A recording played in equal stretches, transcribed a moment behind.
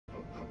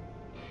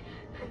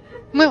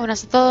Muy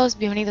buenas a todos,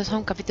 bienvenidos a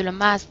un capítulo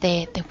más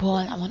de The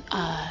World Among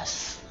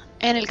Us.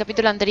 En el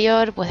capítulo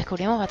anterior pues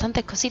descubrimos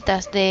bastantes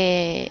cositas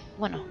de,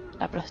 bueno,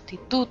 la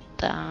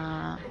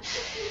prostituta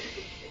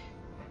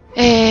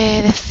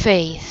de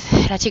Faith,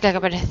 la chica que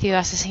apareció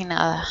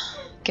asesinada.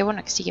 Que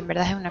bueno, que sí, que en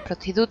verdad es una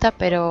prostituta,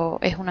 pero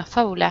es una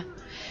fábula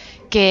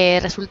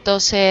que resultó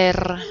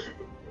ser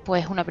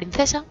pues una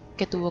princesa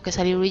que tuvo que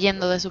salir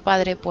huyendo de su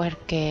padre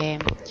porque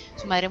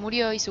su madre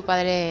murió y su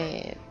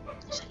padre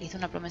le hizo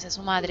una promesa a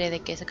su madre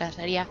de que se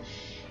casaría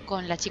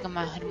con la chica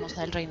más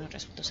hermosa del reino.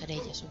 Resultó ser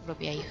ella, su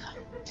propia hija.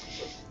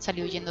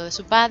 Salió huyendo de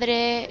su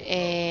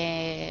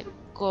padre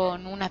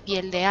con una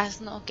piel de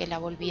asno que la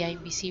volvía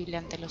invisible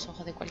ante los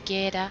ojos de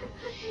cualquiera,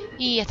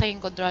 y hasta que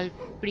encontró al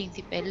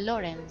príncipe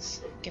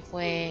Lawrence, que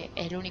fue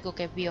el único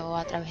que vio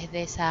a través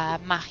de esa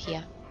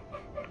magia,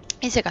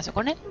 y se casó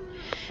con él.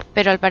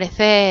 Pero al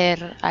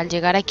parecer, al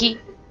llegar aquí,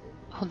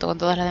 junto con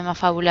todas las demás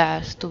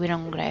fábulas,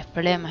 tuvieron graves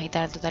problemas y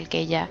tal. Total que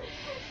ella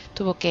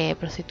tuvo que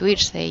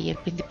prostituirse y el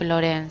príncipe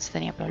Lawrence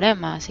tenía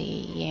problemas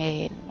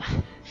y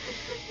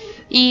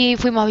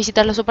fuimos a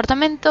visitarlo a su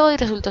apartamento y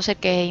resultó ser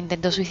que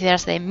intentó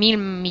suicidarse de 1000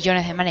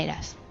 millones de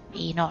maneras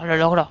y no lo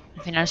logró.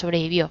 Al final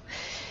sobrevivió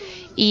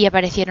y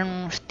aparecieron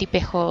unos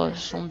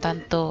tipejos un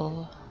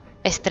tanto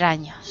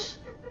extraños.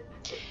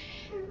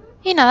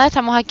 Y nada,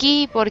 estamos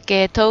aquí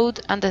porque Toad,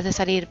 antes de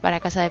salir para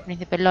casa del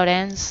príncipe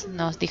Lawrence,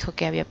 nos dijo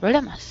que había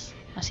problemas.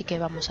 Así que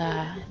vamos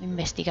a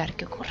investigar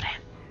qué ocurre.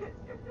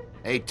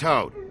 Hey,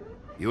 Toad.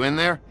 You in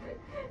there?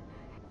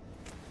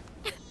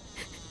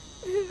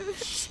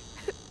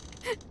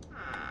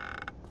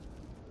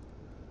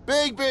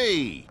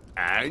 Bigby!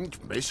 And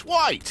Miss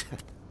White!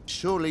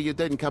 Surely you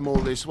didn't come all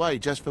this way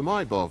just for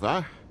my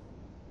bother?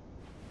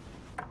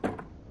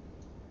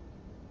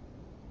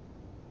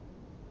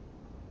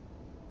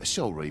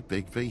 Sorry,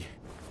 Bigby.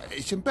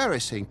 It's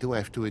embarrassing to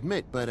have to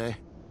admit, but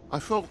I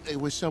thought there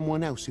was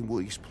someone else in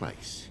Woody's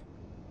place.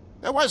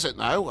 There wasn't,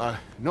 though.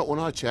 Not when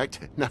I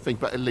checked. Nothing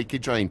but a leaky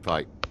drain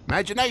pipe.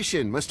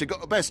 Imagination must have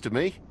got the best of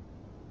me.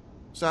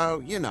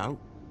 So, you know,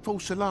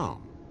 false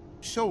alarm.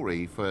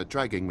 Sorry for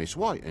dragging Miss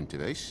White into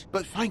this,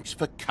 but thanks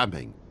for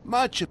coming.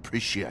 Much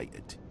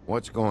appreciated.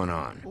 What's going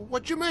on?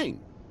 What do you mean?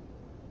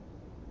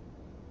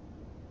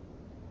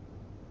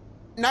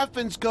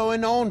 Nothing's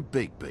going on,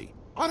 Bigby.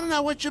 I don't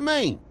know what you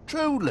mean.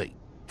 Truly.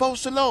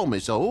 False alarm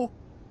is all.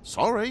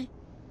 Sorry.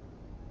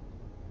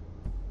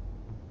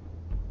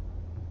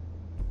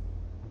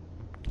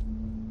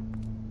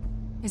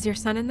 Is your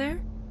son in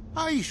there?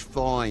 He's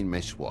fine,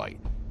 Miss White.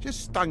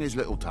 Just stung his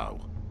little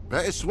toe.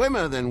 Better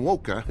swimmer than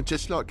Walker,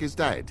 just like his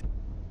dad.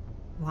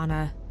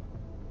 Lana.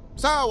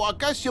 So, I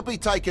guess you'll be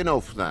taking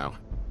off now.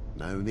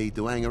 No need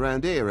to hang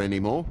around here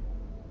anymore.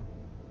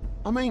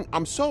 I mean,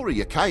 I'm sorry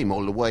you came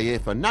all the way here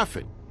for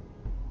nothing.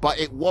 But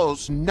it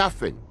was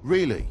nothing,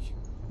 really.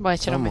 Voy a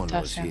echar un Someone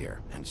was vistazo.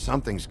 here, and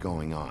something's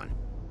going on.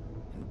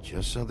 And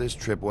just so this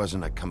trip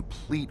wasn't a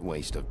complete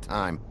waste of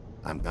time,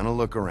 I'm gonna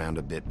look around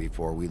a bit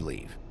before we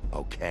leave,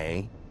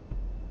 okay?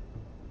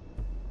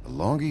 The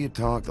longer you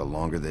talk, the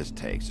longer this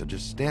takes, so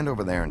just stand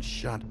over there and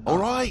shut up. All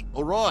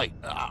right.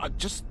 I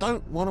just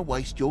don't want to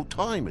waste your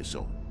time, is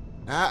all.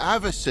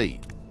 Have a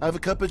seat. Have a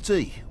cup of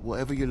tea.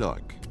 Whatever you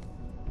like.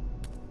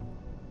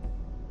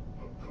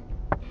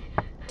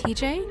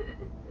 TJ?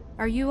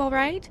 Are you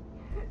alright?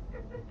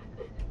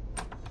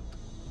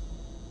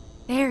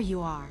 There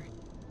you are.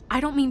 I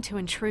don't mean to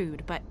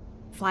intrude, but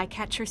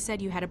Flycatcher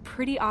said you had a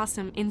pretty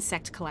awesome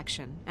insect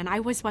collection, and I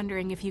was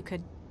wondering if you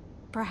could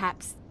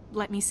perhaps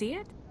let me see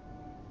it?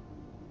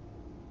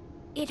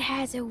 It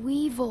has a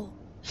weevil.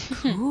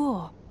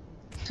 Cool.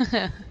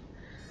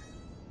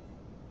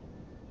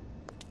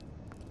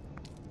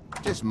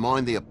 Just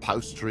mind the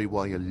upholstery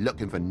while you're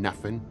looking for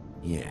nothing.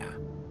 Yeah,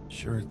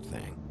 sure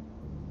thing.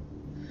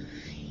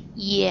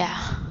 Yeah.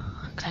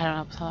 Claro,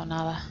 no ha pasado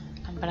nada.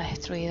 Lámpara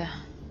destruida.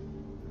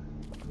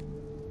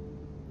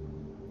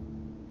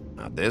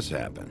 How'd this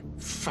happen?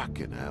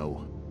 Fucking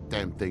hell.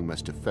 Damn thing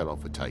must have fell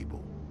off a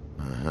table.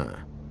 Uh-huh.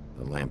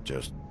 The lamp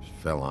just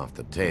fell off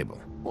the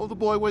table. Or the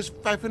boy was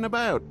faffing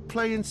about,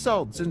 playing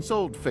sods and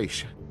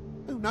swordfish.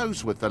 Who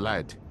knows with the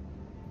lad?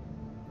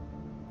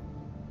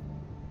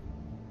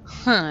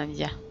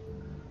 Ya.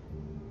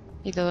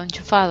 Y todo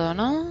enchufado,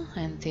 ¿no?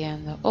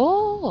 Entiendo.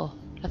 ¡Oh!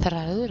 La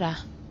cerradura.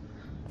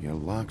 Your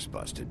lock's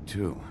busted,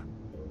 too.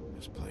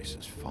 This place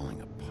is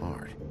falling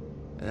apart.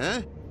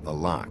 Eh? The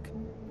lock.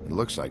 It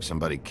looks like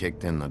somebody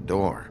kicked in the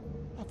door.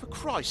 Oh, for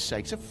Christ's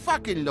sakes, the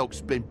fucking lock's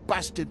been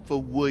busted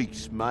for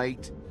weeks,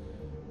 mate.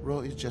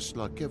 Right, it's just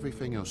like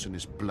everything else in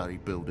this bloody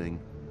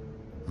building.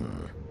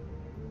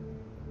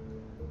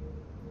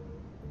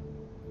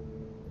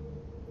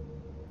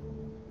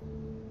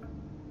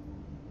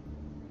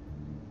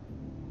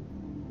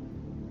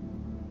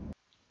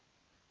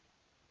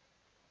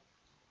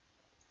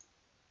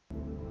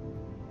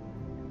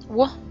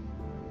 ¡Wow!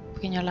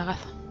 Pequeño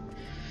lagazo.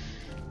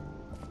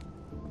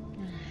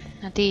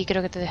 A ti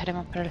creo que te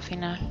dejaremos para el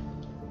final.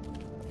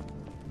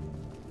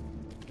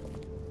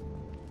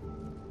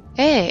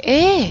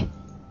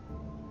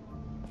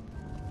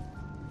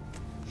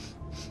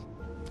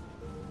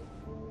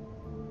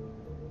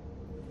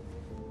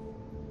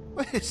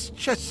 It's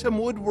just some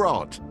wood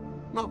rot.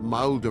 Not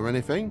mold or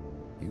anything.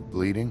 You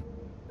bleeding?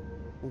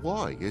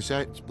 Why? Is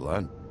that... It's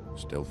blood.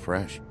 Still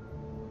fresh.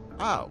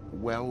 Oh,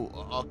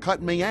 well, I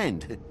cut me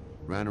hand.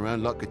 Ran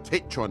around like a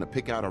tit trying to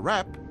pick out a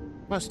wrap.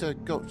 Must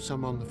have got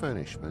some on the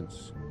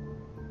furnishments.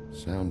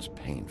 Sounds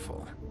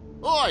painful.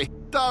 Oi!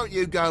 Don't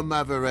you go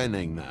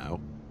mother-henning now.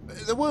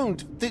 The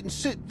wound didn't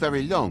sit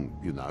very long,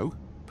 you know.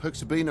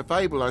 Perks of being a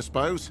fable, I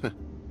suppose.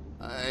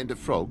 And a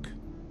frog.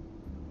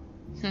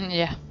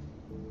 Yeah.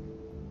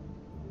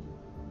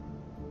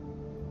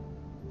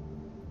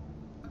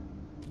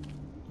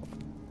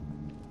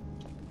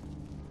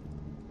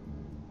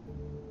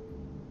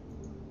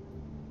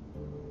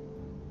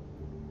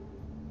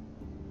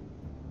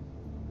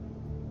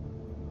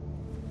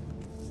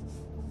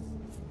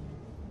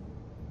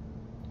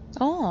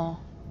 Oh.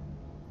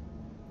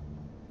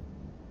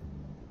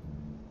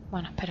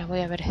 Bueno, espera,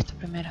 voy a ver esto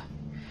primero.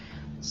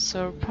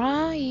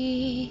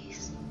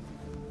 Surprise.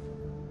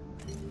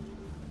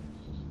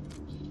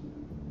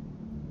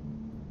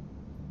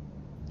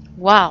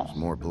 Wow. There's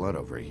more blood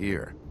over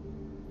here.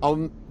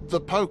 On the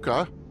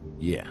poker?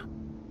 Yeah.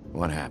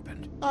 What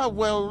happened? Oh,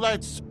 well,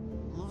 that's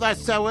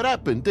how it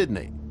happened, didn't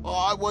it?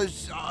 I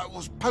was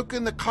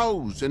poking the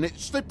coals and it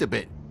slipped a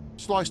bit.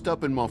 Sliced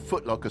up in my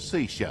foot like a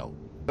seashell.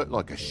 Looked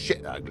like a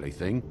shit ugly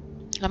thing.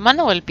 ¿La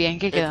mano o el pie? ¿En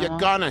qué If you're quedamos?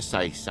 gonna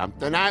say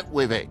something, out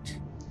with it.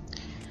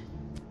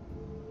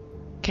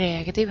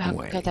 Creía que te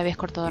Wait, habías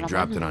cortado you la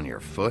dropped it mano. on your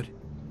foot?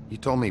 You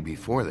told me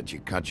before that you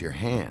cut your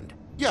hand.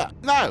 Yeah,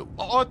 no,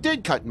 I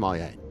did cut my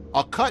hand.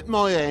 I cut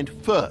my hand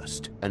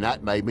first, and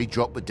that made me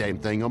drop the damn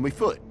thing on my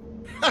foot.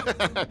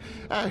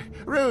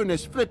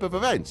 Ruinous flip of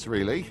events,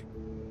 really.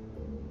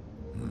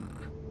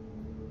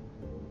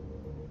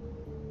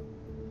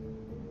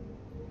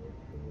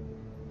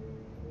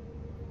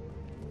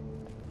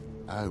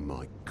 Oh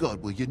my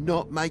God, will you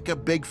not make a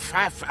big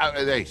faff out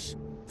of this?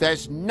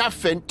 There's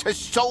nothing to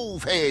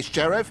solve here,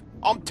 Sheriff.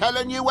 I'm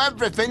telling you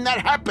everything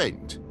that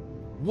happened.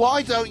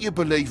 Why don't you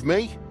believe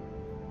me?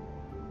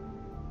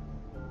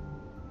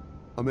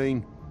 I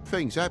mean,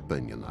 things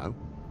happen, you know.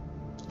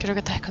 Creo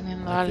que estás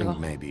escondiendo I algo. think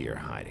maybe you're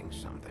hiding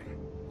something.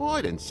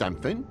 Hiding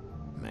something?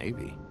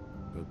 Maybe.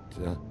 But,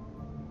 to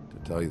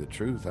tell you the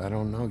truth, I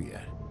don't know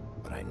yet.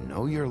 But I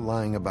know you're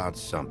lying about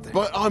something.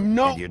 But I'm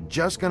not... And you're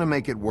just gonna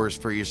make it worse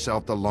for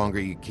yourself the longer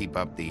you keep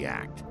up the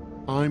act.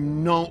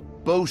 I'm not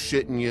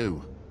bullshitting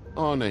you.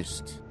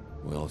 Honest.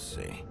 We'll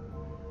see.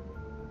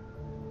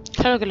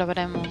 Claro que lo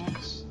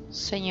veremos,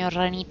 señor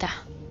Ranita.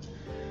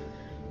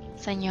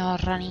 Señor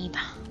Ranita.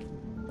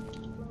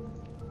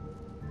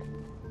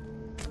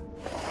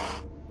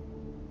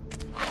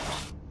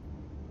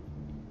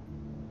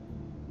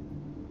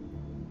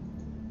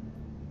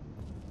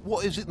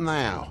 What is it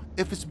now?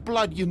 If it's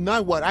blood, you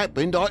know what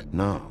happened.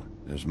 No,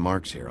 there's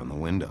marks here on the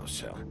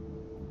windowsill.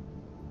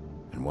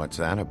 And what's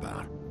that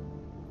about?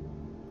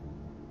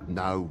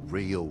 No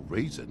real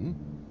reason.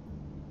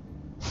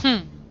 Hmm.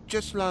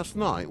 Just last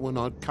night, when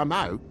I'd come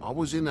out, I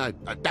was in a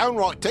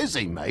downright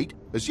tizzy, mate,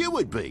 as you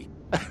would be.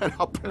 And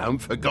I plumb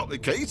forgot the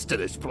keys to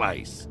this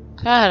place.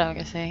 Claro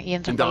que sí. Y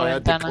entra And por I la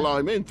had to ventana.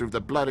 climb in through the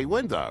bloody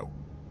window.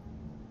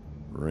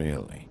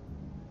 Really?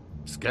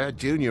 Scared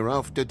Junior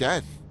off to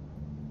death.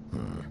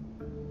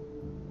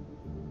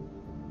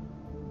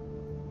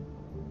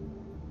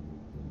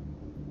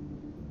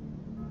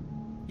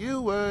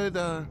 You heard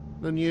the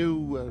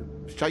new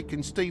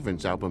Shakin'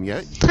 Stevens album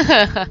yet?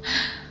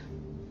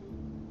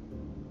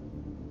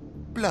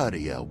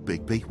 Bloody hell,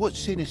 Bigby, what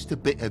sinister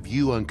bit have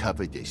you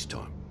uncovered this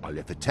time? I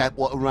left the tap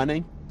water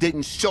running,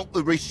 didn't stop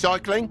the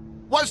recycling?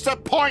 What's the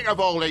point of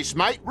all this,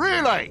 mate,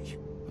 really?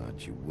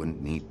 Thought you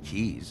wouldn't need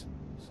keys,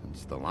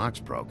 since the lock's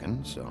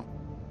broken, so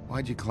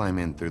why'd you climb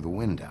in through the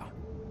window?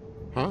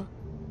 Huh?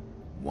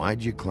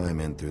 Why'd you climb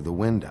in through the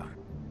window?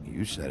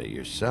 You said it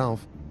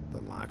yourself.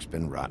 The lock's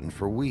been rotten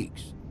for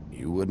weeks.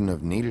 You wouldn't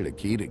have needed a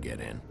key to get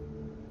in.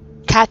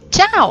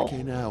 ¡Cachao!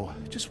 Fucking hell,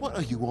 just what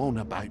are you on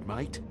about,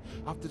 mate?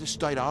 After the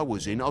state I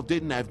was in, I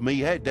didn't have me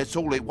head, that's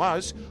all it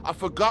was. I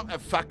forgot the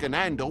fucking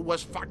handle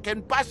was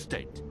fucking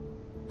busted.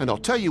 And I'll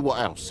tell you what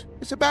else.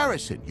 It's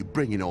embarrassing you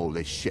bringing all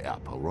this shit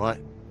up,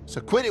 alright? So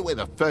quit it with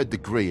a 3rd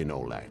degree and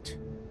all that.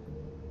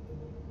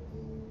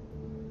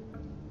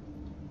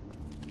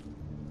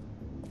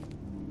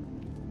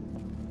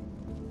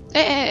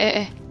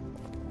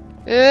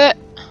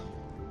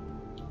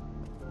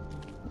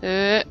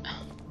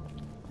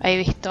 He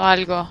visto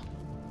algo.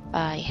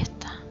 Ahí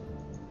está.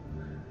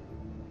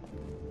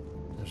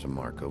 There's a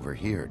mark over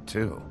here,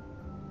 too.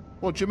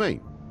 What do you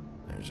mean?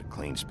 There's a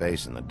clean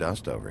space in the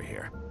dust over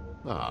here.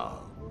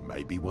 Oh,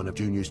 maybe one of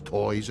Junior's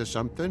toys or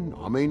something?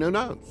 I mean, who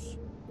knows?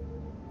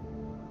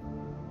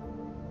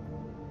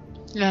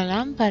 La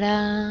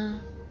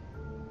lámpara.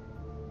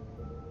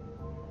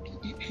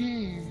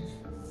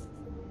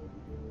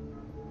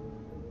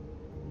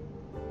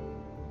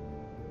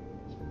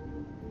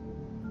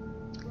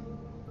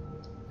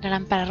 La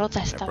lámpara rota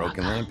That estaba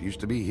broken acá. lamp used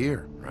to be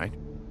here, right?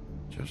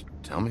 Just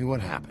tell me what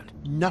happened.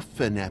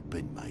 Nothing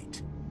happened,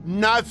 mate.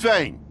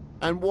 Nothing!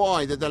 And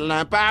why did the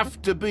lamp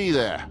have to be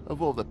there,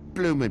 of all the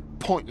blooming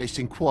pointless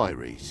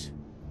inquiries?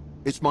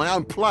 It's my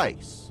own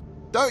place.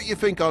 Don't you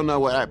think I know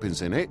what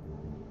happens in it?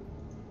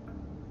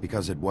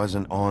 Because it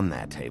wasn't on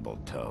that table,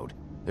 Toad.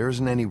 There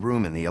isn't any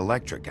room in the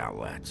electric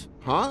outlets.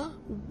 Huh?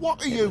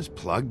 What are It you... was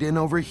plugged in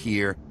over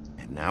here,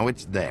 and now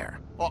it's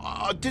there.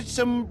 I did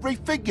some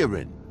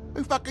refiguring.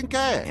 Who fucking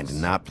cares? And to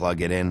not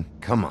plug it in?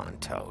 Come on,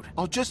 Toad.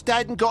 I just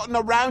hadn't gotten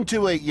around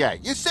to it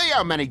yet. You see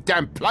how many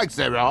damn plugs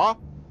there are?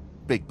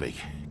 Bigby,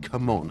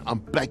 come on. I'm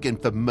begging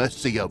for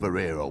mercy over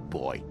here, old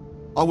boy.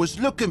 I was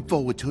looking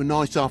forward to a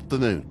nice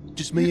afternoon.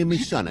 Just me and me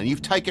son, and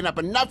you've taken up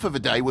enough of a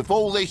day with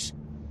all this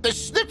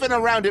sniffing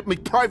around at me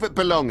private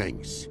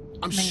belongings.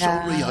 I'm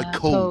sorry I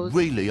called,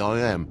 really I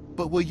am.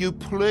 But will you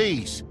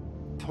please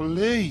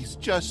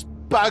just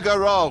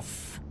bugger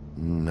off?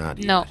 Not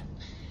yet. No.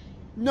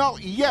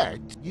 Not yet,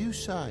 you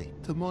say,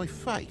 to my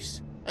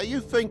face. You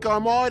think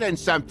I'm hiding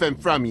something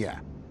from you?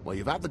 Well,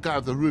 you've had to go out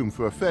of the room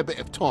for a fair bit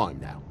of time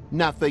now.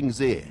 Nothing's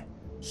here.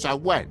 So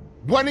when?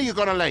 When are you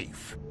gonna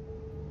leave?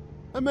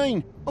 I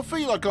mean, I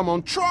feel like I'm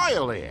on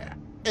trial here.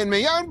 In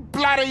my own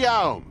bloody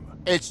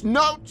home. It's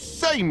not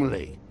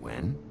seemly.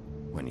 When?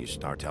 When you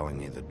start telling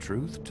me the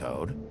truth,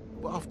 Toad.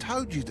 Well, I've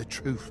told you the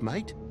truth,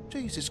 mate.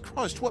 Jesus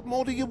Christ, what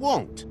more do you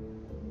want?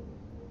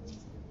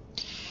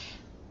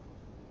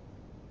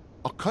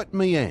 I cut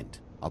me end.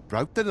 I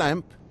broke the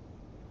lamp.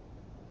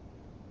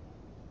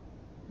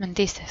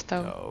 Mentiste,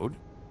 Toad. Toad,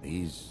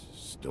 these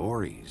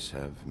stories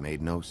have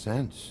made no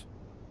sense.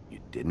 You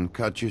didn't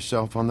cut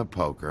yourself on the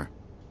poker.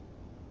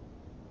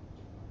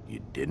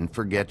 You didn't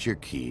forget your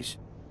keys.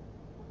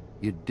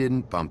 You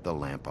didn't bump the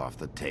lamp off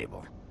the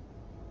table.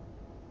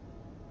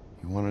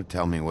 You want to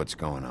tell me what's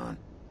going on?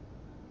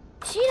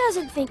 She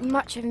doesn't think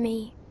much of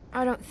me,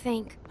 I don't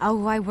think.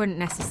 Oh, I wouldn't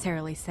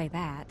necessarily say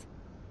that.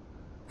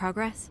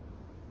 Progress?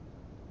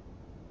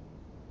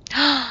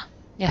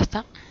 Ya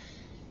está.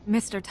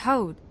 Mr.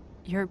 Toad,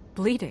 you're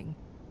bleeding.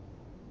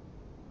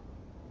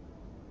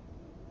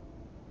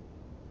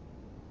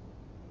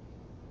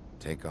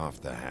 Take off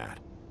the hat.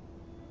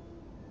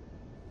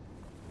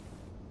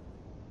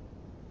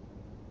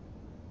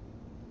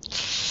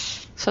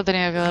 Eso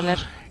tenía que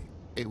doler.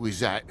 It was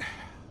that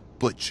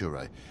butcher,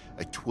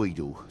 a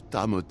Tweedle,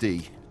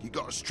 Dumody. You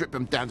gotta strip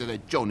them down to their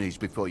johnnies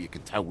before you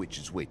can tell which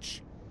is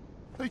which.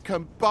 He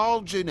come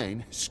bulging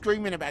in,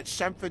 screaming about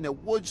something the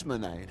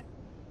woodsman had.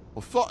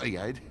 Or thought he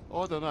had,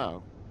 I don't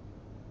know.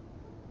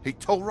 He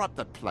tore up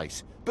the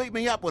place, beat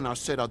me up when I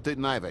said I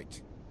didn't have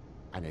it.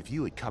 And if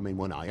you had come in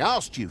when I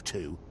asked you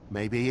to,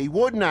 maybe he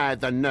wouldn't have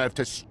had the nerve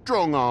to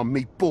strong-arm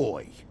me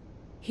boy.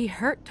 He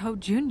hurt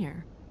Toad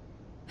Jr.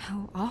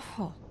 How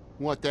awful.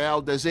 What the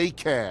hell does he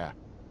care?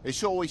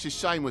 It's always the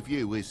same with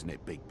you, isn't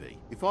it, Bigby?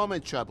 If I'm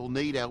in trouble,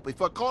 need help,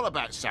 if I call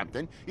about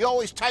something, you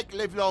always take a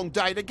livelong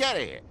day to get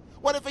here.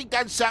 What if he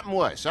done something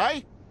worse,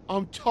 eh?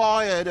 I'm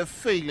tired of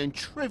feeling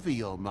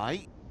trivial,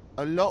 mate.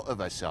 A lot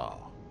of us are.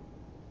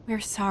 We're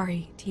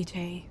sorry,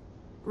 TJ.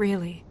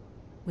 Really.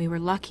 We were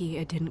lucky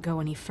it didn't go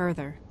any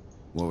further.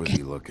 What was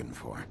he looking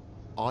for?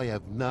 I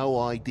have no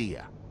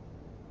idea.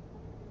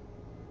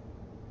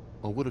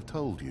 I would have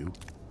told you.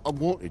 I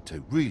wanted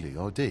to, really,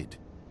 I did.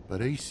 But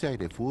he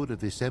said if word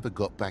of this ever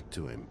got back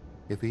to him,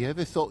 if he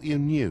ever thought you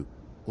knew,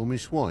 or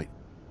Miss White,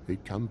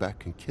 he'd come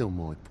back and kill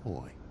my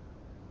boy.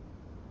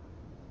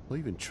 I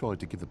even tried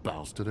to give the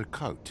bastard a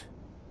coat.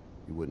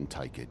 He wouldn't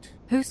take it.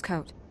 Whose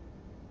coat?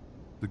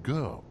 The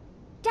girl.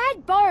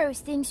 Dad borrows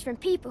things from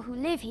people who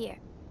live here.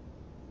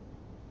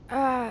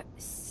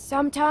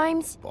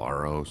 Sometimes.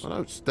 Borrows? I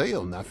don't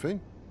steal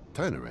nothing.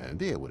 Turn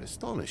around here would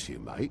astonish you,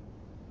 mate.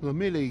 I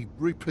merely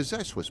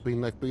repossess what's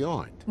been left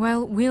behind.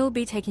 Well, we'll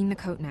be taking the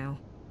coat now.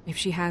 If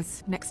she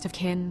has next of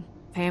kin,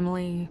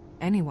 family,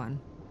 anyone.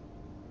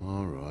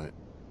 All right.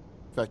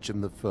 Fetch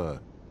him the fur.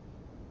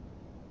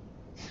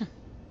 El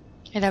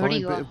Fine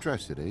abrigo. bit of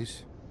dress it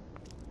is.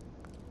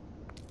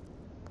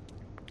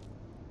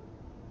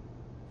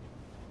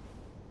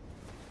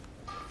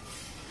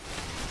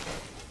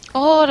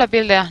 Oh, la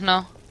piel de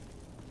asno.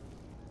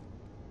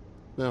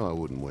 No, I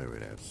wouldn't wear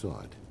it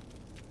outside.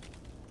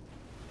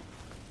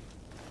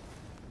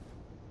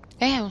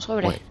 Un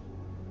sobre. Wait.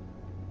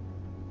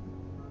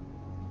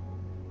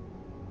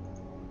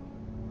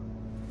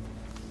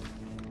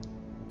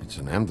 It's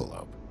an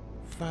envelope.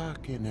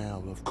 Fucking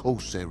hell, of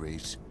course there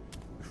is.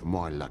 For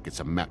my luck, it's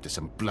a map to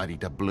some bloody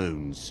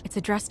doubloons. It's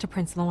addressed to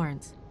Prince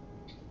Lawrence.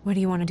 What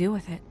do you want to do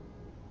with it?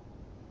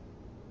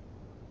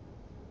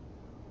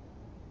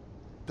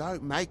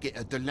 Don't make it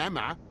a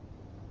dilemma.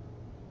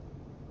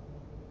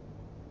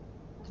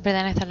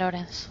 Pertenece a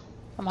Lawrence.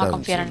 Vamos a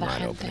Doesn't confiar en seem la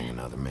right opening gente.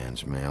 another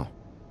man's mail.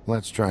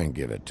 Let's try and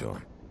give it to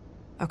him.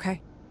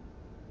 Okay.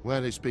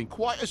 Well, it's been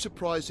quite a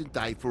surprising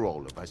day for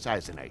all of us,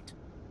 hasn't it?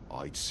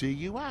 I'd see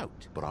you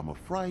out, but I'm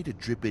afraid of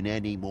dripping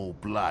any more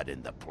blood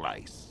in the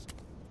place.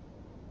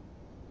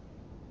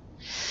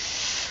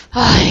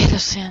 Ay, lo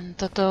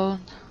siento, Toad.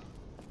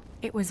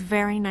 It was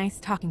very nice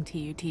talking to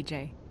you,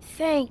 TJ.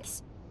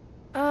 Thanks.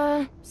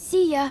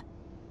 See ya.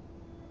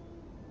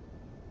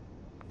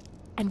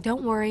 And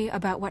don't worry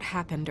about what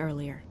happened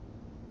earlier.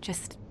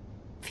 just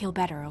feel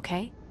better,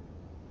 okay?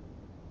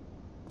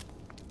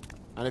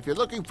 And if you're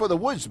looking for the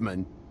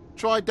woodsman,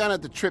 try down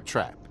at the trip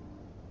trap.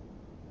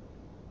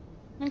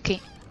 Ok.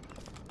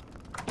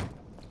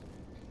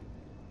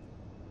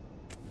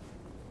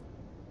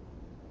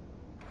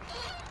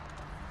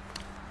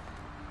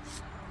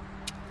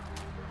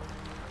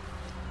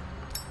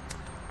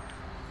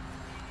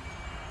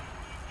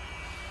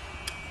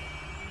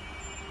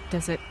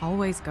 Does it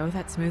always go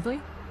that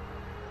smoothly?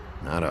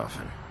 Not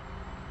often.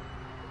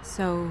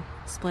 So,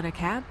 split a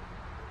cab?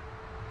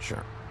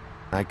 Sure.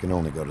 I can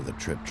only go to the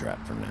trip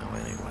trap for now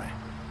anyway.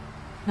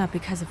 Not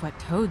because of what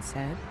Toad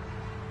said.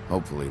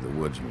 Hopefully the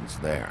woodsman's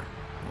there.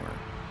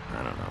 Or,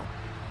 I don't know,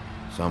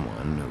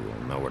 someone who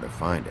will know where to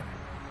find him.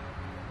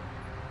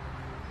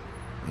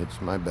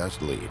 It's my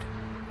best lead.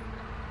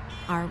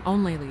 Our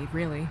only lead,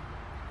 really.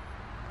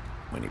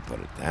 When you put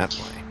it that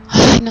way.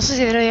 Ay, no sé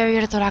si debería haber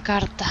abierto la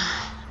carta.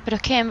 Pero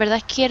es que en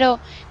verdad quiero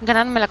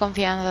ganarme la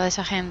confianza de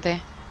esa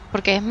gente.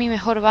 Porque es mi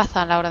mejor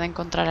baza a la hora de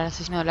encontrar al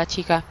asesino de la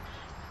chica.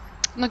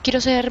 No quiero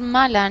ser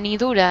mala ni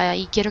dura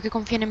y quiero que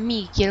confíen en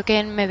mí. Quiero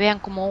que me vean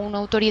como una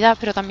autoridad,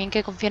 pero también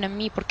que confíen en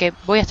mí porque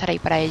voy a estar ahí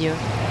para ellos.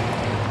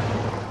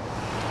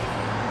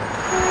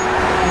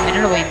 Al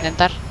menos lo voy a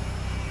intentar.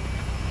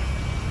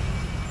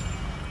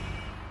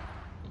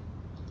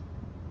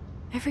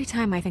 Every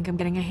time I think I'm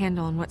getting a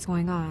handle on what's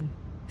going on,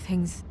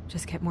 things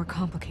just get more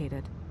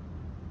complicated.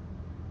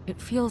 It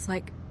feels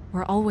like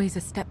we're always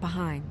a step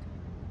behind.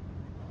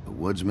 The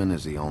woodsman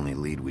is the only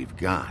lead we've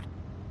got.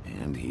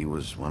 And he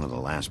was one of the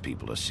last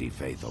people to see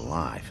Faith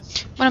alive.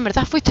 Bueno, en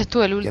verdad fuiste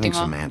tú el Getting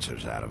último. some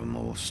answers out of him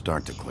will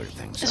start to clear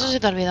things Eso up. se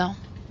te ha olvidado.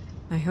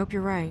 I hope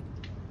you're right.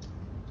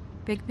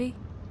 Bigby,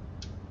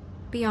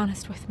 be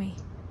honest with me.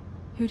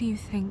 Who do you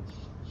think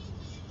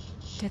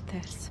did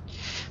this?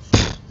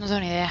 No tengo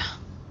ni idea.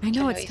 I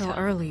know ¿Quién it's lo still hizo?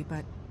 early,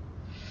 but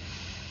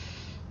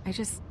I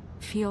just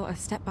feel a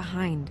step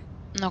behind.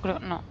 No creo,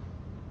 no.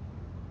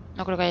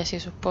 No creo que haya sido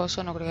su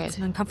esposo, no creo que haya It's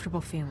an sido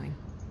uncomfortable feeling.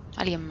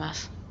 alguien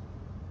más.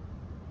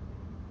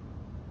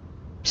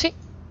 Sí, Faith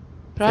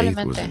was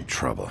probablemente. in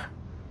trouble.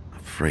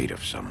 Afraid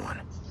of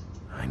someone.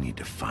 I need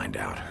to find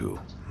out who.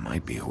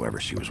 Might be whoever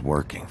she was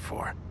working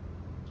for.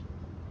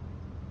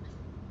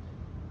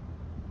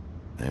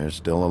 There's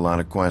still a lot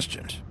of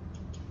questions.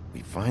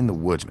 We find the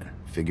woodsman,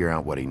 figure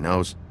out what he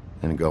knows,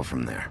 and go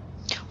from there.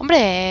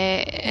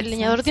 Hombre, el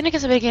leñador tiene que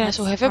saber quién es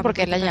su That's jefe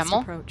porque probably la the best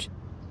llamó. approach.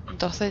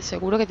 Entonces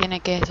seguro que tiene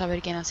que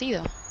saber quién ha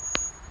sido.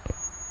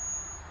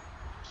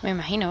 Me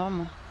imagino,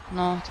 vamos.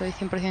 No estoy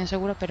 100%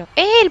 seguro, pero...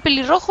 ¡Eh! ¡El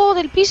pelirrojo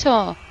del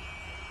piso!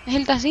 Es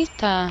el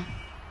taxista.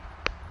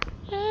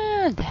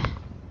 Anda.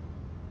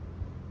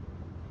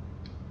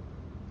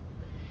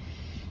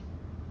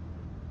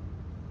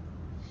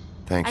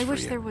 Thanks I for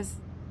wish you. there was...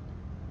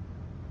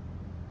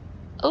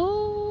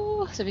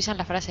 Se pisan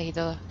las frases y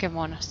todo. Qué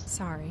monos.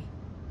 Sorry.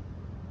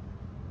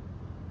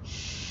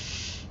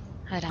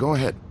 Adelante. Go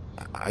ahead.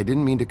 I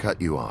didn't mean to cut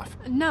you off.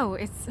 No,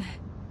 it's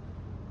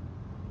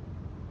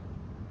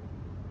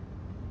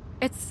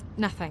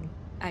nothing.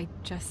 I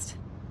just...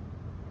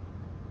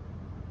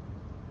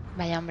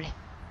 Vaya hombre.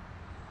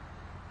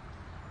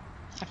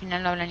 Al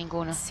final no habla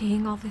ninguno.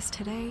 Seeing all this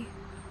today,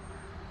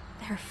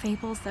 there are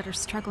fables that are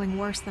struggling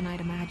worse than I'd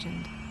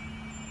imagined.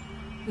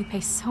 We pay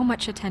so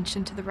much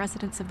attention to the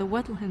residents of the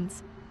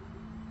woodlands.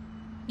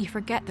 You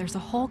forget there's a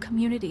whole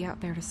community out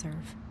there to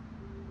serve.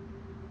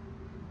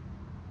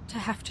 To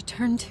have to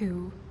turn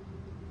to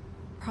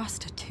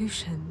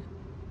prostitution.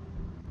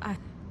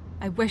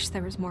 I wish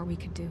there was more we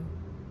could do.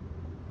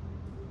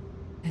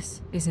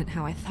 This isn't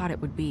how I thought it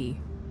would be.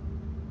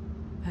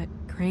 But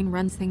Crane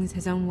runs things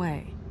his own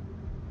way.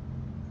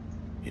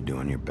 You're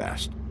doing your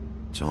best.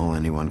 It's all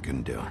anyone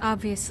can do.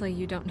 Obviously,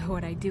 you don't know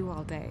what I do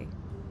all day.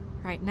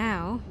 Right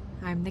now,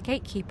 I'm the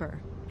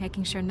gatekeeper,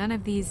 making sure none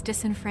of these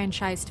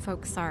disenfranchised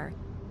folks are,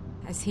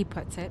 as he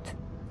puts it,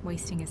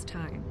 wasting his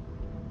time.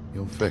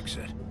 You'll fix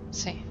it.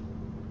 Sí.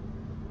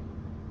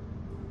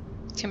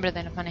 Siempre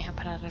te los manejas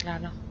para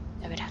arreglarlo.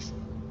 Ya verás.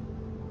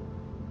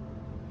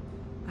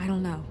 I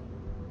don't know.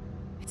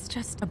 It's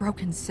just a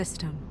broken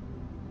system.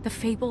 The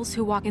fables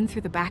who walk in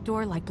through the back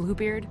door like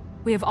Bluebeard,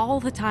 we have all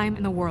the time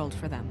in the world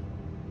for them.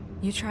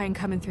 You try and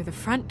come in through the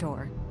front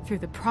door, through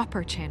the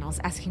proper channels,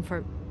 asking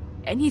for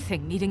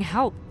anything, needing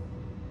help.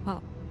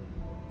 Well,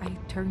 I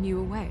turn you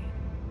away.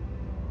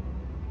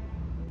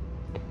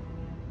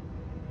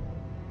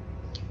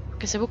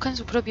 Que se buscan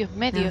sus propios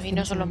medios y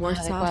no Things son are los más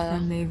worse off adecuados.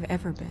 than they've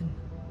ever been.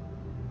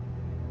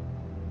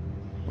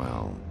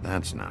 Well,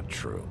 that's not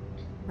true.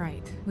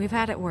 Right. We've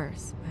had it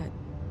worse, but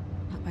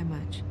not by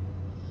much.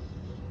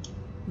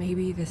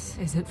 Maybe this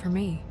isn't for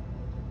me.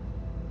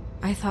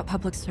 I thought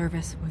public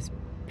service was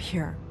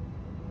pure.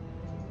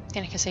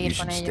 Tienes que You seguir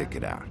con should ello. stick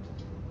it out.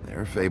 There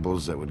are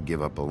fables that would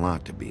give up a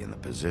lot to be in the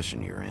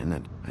position you're in,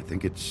 and I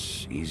think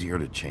it's easier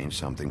to change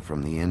something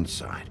from the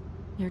inside.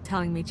 You're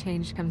telling me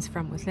change comes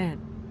from within.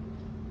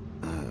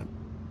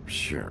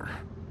 Sure.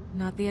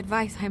 Not the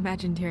advice I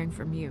imagined hearing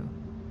from you.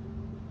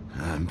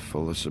 I'm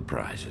full of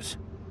surprises.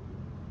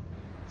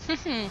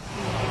 Este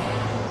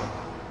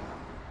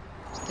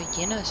Estoy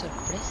lleno de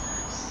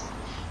sorpresas.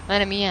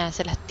 Madre mía,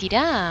 se las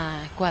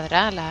tira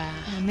cuadradas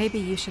Maybe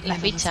you should las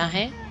handle this fichas,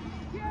 one. ¿eh?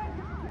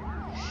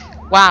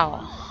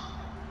 ¡Wow!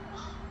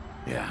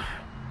 Yeah,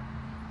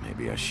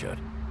 maybe I should.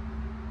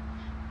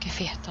 Qué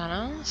fiesta,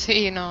 ¿no?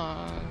 Sí,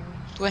 no.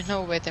 Tú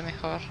no vete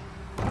mejor.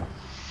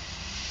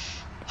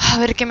 A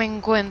ver qué me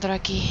encuentro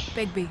aquí.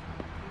 Bigby.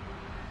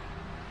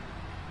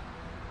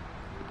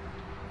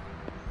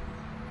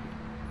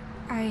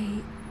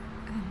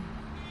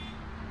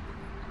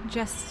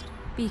 Just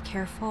be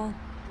careful,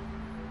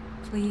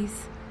 please.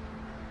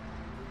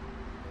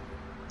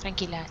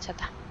 Tranquila,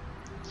 chata.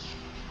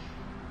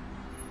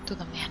 Tú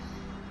también.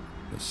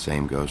 The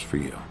same goes for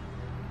you.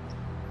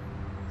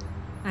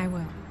 I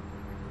will.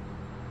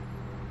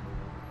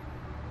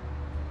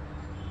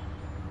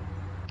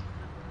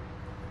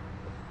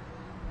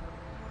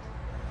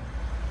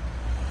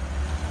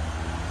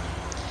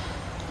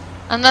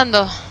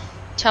 Andando,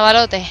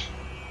 chavalote.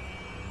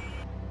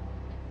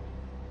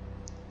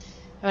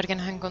 A ver qué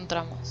nos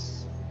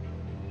encontramos.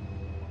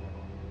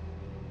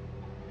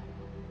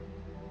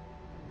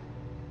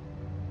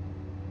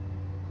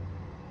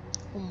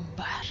 Un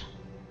bar.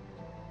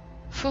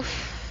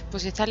 Uf,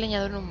 pues si está el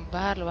leñador en un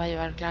bar, lo va a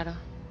llevar claro.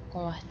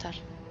 ¿Cómo va a estar?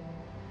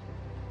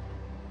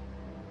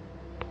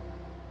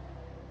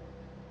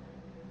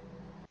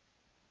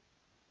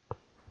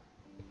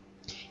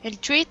 El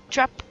Treat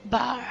Trap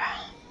Bar.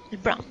 El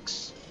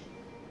Bronx.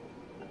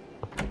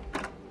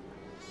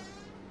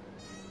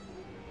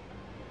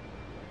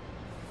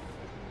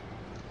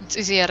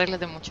 Sí,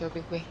 arréglate mucho,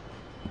 Bigby.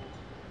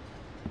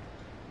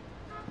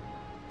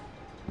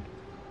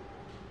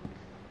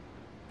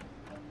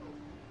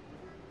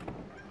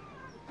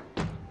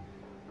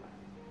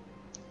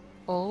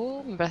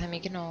 Oh, me parece a mí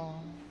que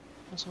no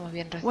somos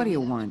bien recibidos. What do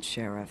you want,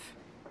 Sheriff?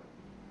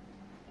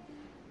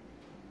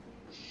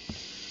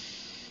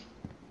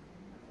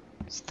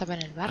 Estaba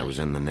en el bar. I was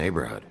in the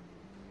neighborhood.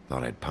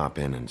 Thought I'd pop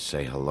in and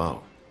say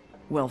hello.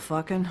 Well,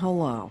 fucking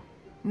hello.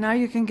 Now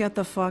you can get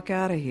the fuck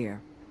out of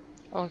here.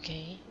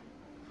 Okay.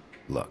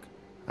 Look,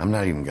 I'm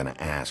not even gonna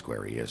ask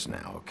where he is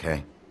now,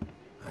 okay?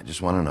 I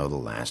just want to know the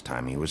last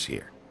time he was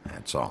here.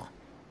 That's all.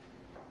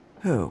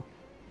 Who?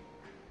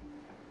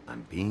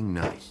 I'm being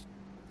nice,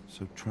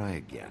 so try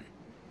again.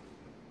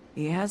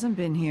 He hasn't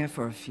been here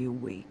for a few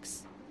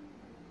weeks.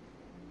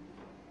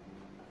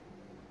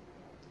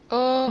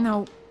 Oh.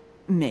 No,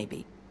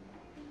 maybe.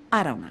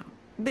 I don't know.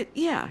 But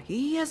yeah,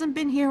 he hasn't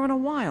been here in a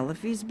while,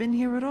 if he's been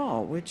here at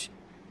all, which...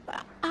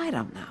 I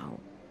don't know.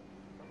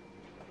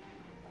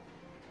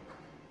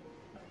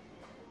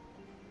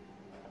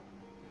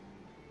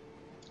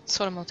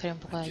 Solo me gustaría un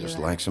poco de Just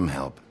ayuda. like some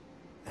help,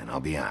 and I'll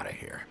be out of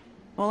here.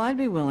 Well, I'd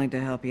be willing to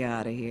help you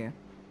out of here.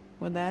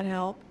 Would that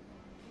help?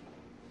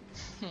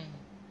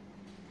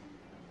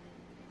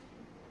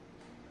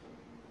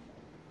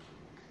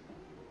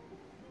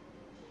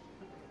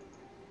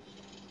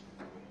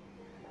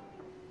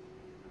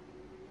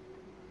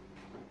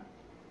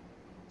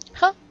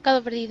 ¡Ja!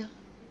 Gato perdido.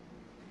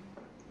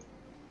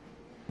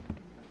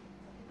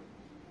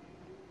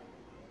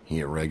 He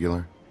a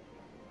regular?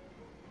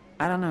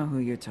 I don't know who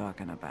you're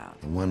talking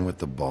about. The one with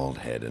the bald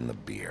head and the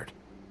beard.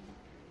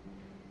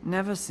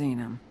 Never seen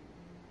him.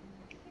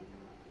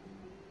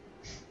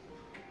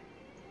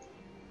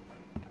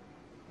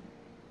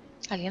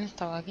 ¿Alguien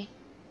estaba aquí?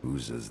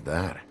 Whose is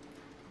that?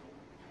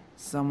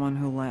 Someone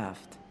who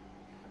left.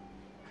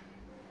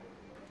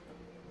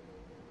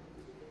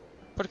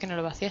 ¿Por qué no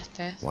lo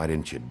vaciaste? Why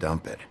didn't you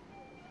dump it?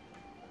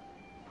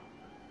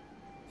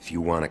 If you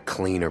want a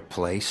cleaner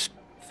place,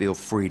 feel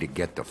free to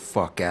get the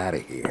fuck out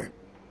of here.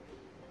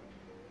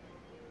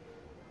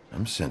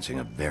 I'm sensing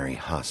a very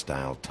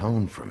hostile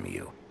tone from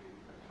you.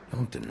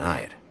 Don't deny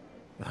it.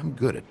 I'm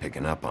good at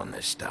picking up on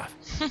this stuff.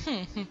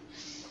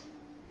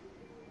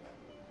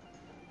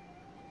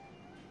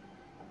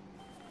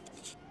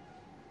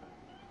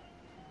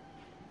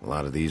 A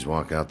lot of these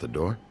walk out the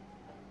door?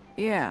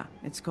 Yeah,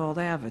 it's called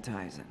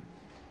advertising.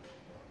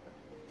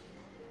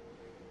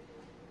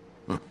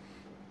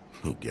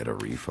 You get a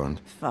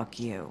refund? Fuck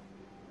you.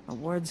 The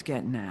word's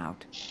getting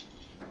out.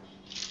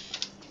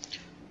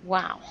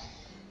 Wow.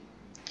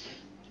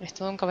 Es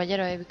todo un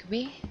caballero de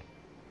Bigby.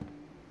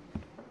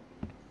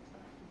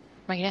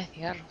 Máquina de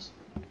cigarros.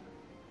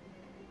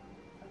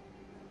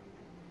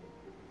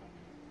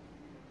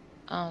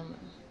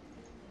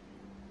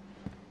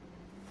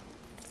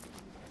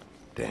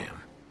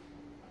 Damn.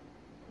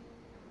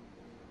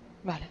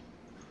 Vale.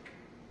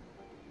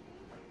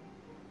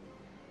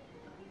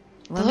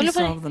 Let Todo me lo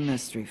pone- solve the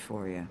mystery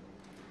for you.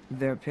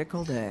 They're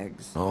pickled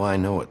eggs. Oh, I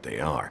know what they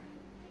are.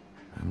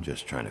 I'm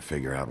just trying to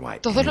figure out why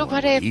Todos los anyone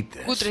would bares eat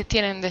this. cutres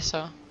tienen de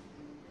eso.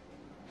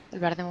 El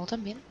bar de Mu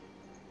también.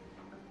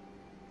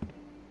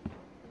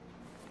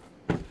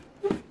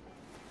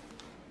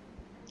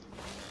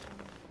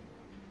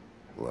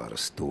 A lot of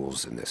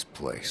stools in this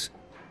place.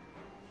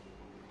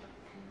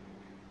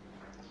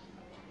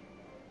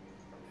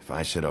 If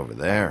I sit over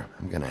there,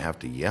 I'm gonna have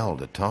to yell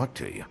to talk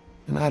to you.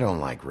 And I don't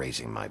like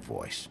raising my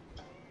voice.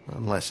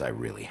 Unless I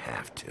really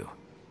have to.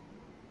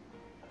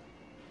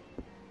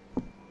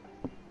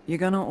 You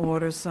gonna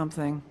order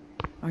something?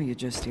 Or are you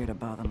just here to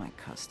bother my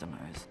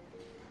customers?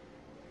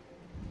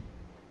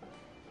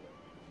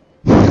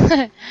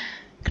 Creo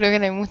que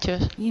no hay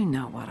muchos. You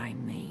know what I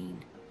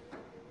mean.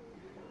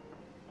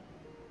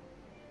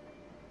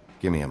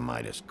 Give me a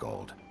Midas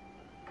Gold.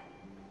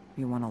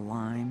 You want a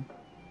lime?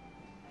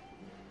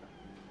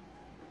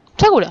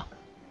 ¿Seguro?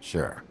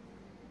 Sure.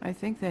 I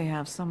think they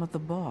have some at the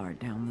bar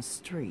down the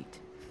street.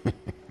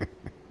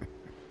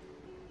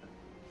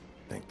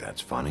 Think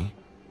that's funny?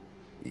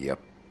 Yep.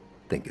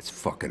 Think it's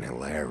fucking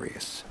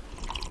hilarious.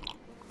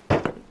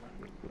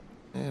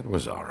 It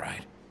was all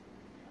right.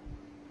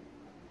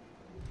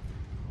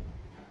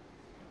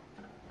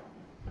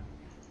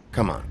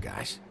 Come on,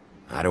 guys.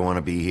 I don't want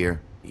to be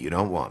here. You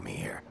don't want me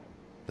here.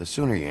 The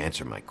sooner you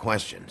answer my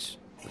questions,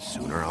 the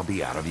sooner I'll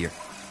be out of here.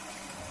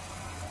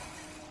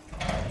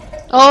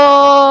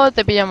 Oh,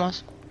 te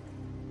pillamos.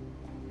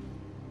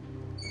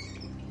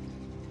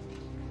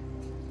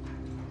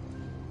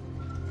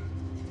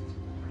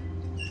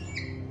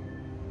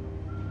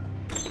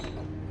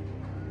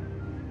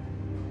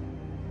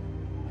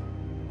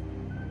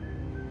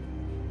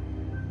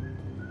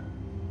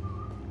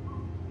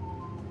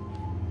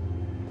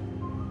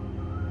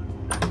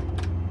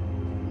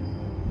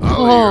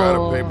 Oh, you're out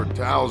of paper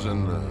towels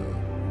and...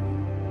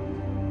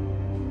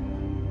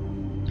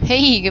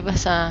 Hey, ¿qué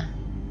pasa?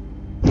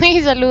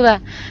 Hey,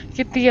 saluda.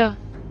 Qué tío.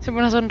 Se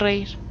pone a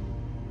sonreír.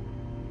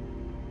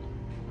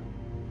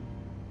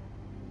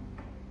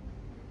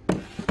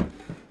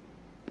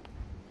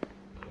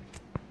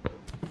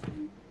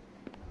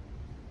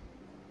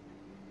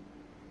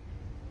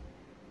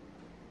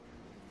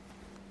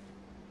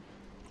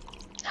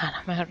 Ah,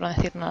 no, mejor no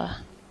decir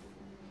nada.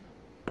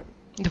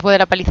 Después de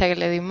la paliza que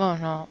le dimos,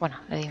 no... Bueno,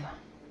 le dimos.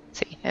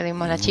 Sí, le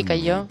dimos la chica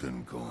y yo. We've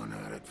been going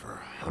at it for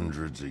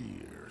hundreds of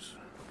years.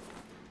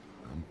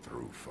 I'm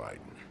through fighting.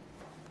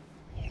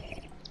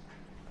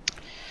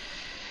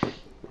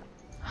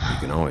 You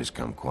can always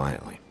come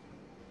quietly.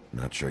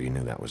 Not sure you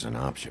knew that was an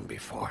option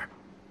before.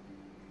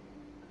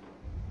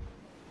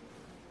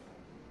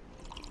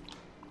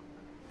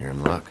 You're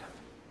in luck.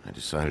 I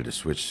decided to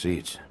switch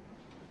seats.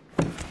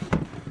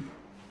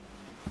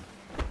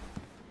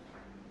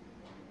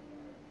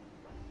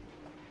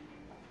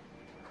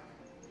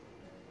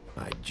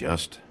 I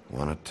just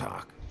want to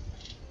talk.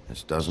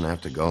 This doesn't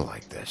have to go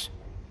like this.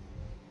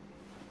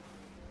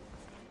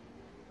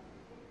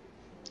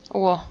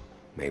 Whoa.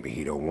 Maybe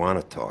he don't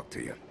want to talk to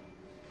you.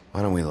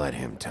 Why don't we let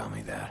him tell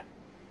me that?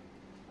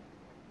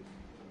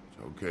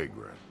 It's okay,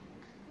 Grant.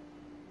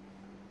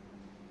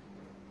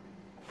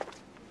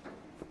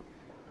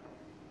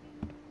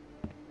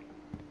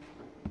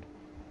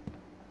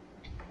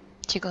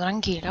 Chico,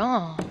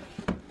 tranquilo.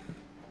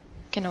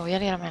 Que no voy a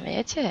liarme a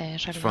leche.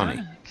 It's funny.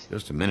 Relax.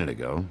 Just a minute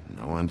ago,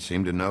 no one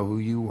seemed to know who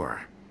you were.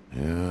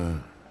 Yeah,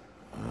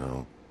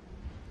 well,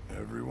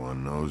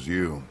 everyone knows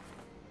you.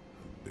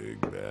 A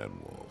big bad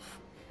wolf.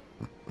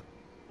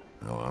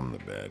 Now I'm the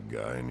bad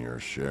guy and you're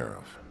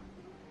sheriff.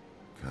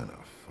 What kind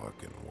of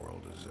fucking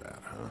world is that,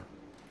 huh?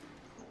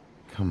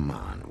 Come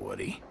on,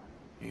 Woody.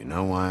 You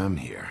know why I'm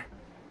here.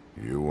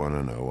 You want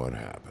to know what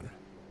happened?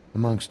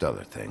 Amongst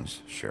other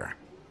things, sure.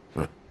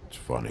 It's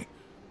funny.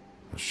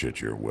 The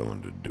shit you're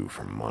willing to do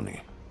for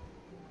money.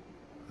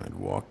 I'd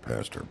walk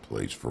past her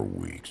place for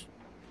weeks.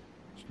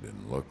 She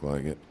didn't look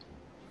like it,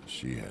 but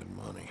she had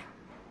money.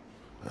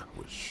 I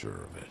was sure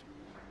of it.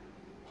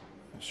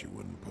 And she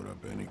wouldn't put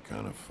up any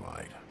kind of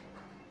fight.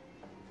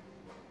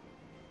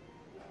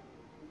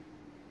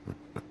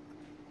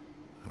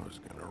 I was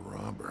gonna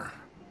rob her.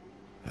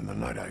 And the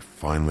night I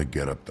finally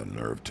get up the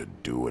nerve to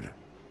do it,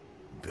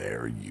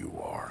 there you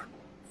are,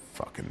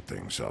 fucking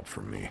things up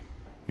for me.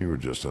 You were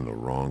just in the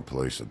wrong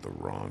place at the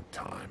wrong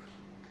time.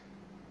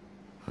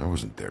 I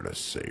wasn't there to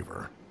save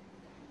her.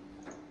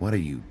 What are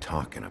you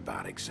talking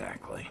about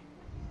exactly?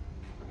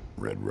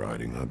 Red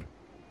Riding Hood,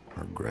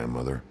 her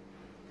grandmother.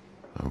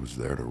 I was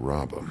there to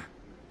rob him.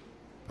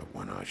 But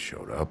when I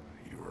showed up,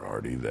 you were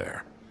already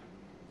there,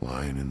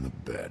 lying in the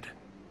bed.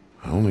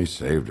 I only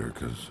saved her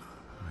because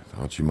I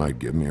thought she might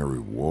give me a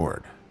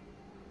reward.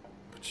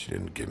 But she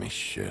didn't give me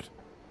shit.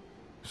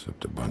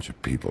 Except a bunch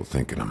of people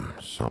thinking I'm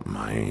something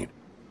I ain't.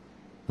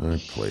 I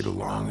played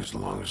along as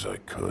I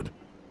could.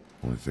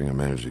 Only thing I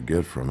managed to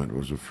get from it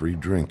was a free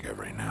drink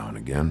every now and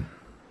again.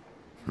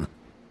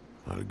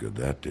 Not a good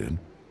that did.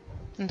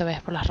 No te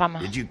vayas por las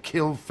ramas. Did you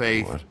kill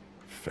Faith? What?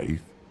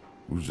 Faith?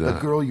 Who's The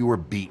that? girl you were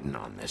beaten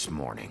on this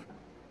morning.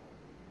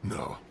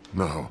 No.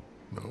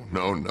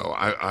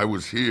 I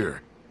was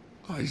here.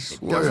 I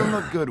swear. Doesn't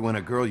look good when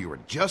a girl you were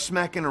just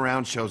smacking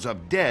around shows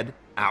up dead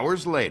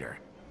hours later.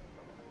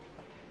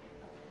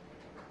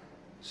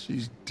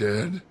 She's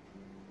dead?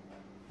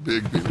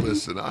 Bigby,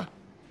 listen,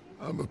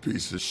 I'm a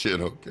piece of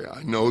shit, okay?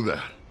 I know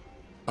that.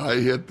 I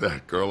hit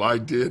that girl, I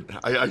did.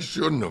 I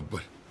shouldn't have,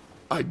 but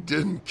I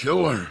didn't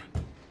kill her.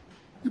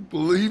 You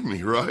believe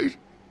me, right?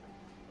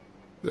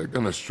 They're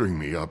gonna string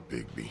me up,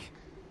 Bigby.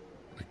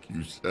 Like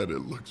you said,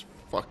 it looks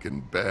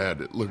fucking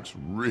bad. It looks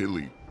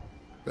really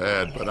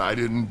bad, but I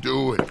didn't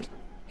do it.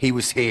 He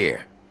was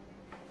here.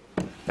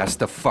 That's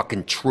the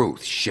fucking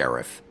truth,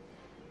 Sheriff.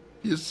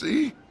 You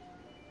see?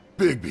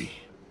 Bigby,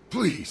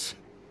 please.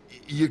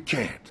 You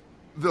can't.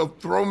 They'll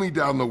throw me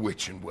down the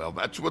witching well,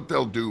 that's what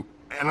they'll do.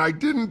 And I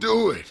didn't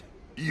do it.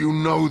 You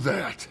know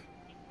that.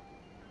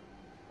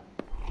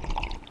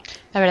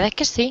 La verdad es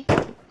que sí.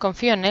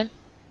 Confío en él.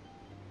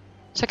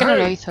 Sé que no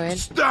lo hizo él.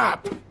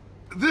 Stop!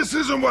 This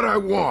isn't what I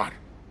want.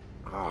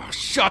 Oh,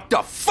 shut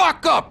the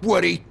fuck up,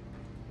 Woody!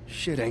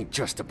 Shit ain't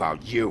just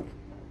about you.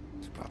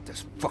 It's about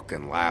this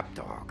fucking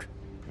lapdog.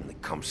 Only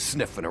comes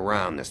sniffing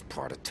around this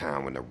part of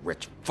town when the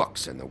rich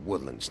fucks in the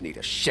woodlands need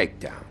a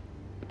shakedown.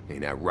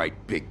 Ain't that right,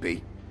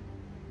 Bigby?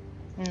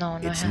 No,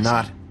 no It's es así.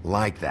 not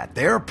like that.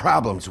 There are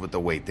problems with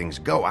the way things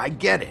go, I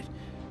get it.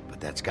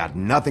 But that's got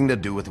nothing to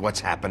do with what's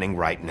happening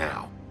right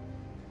now.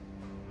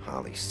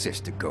 Holly's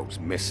sister goes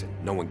missing.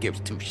 No one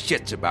gives two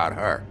shits about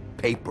her.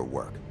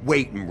 Paperwork,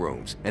 waiting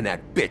rooms, and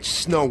that bitch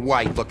Snow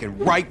White looking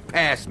right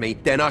past me,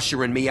 then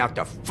ushering me out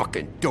the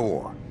fucking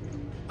door.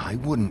 I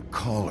wouldn't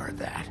call her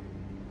that.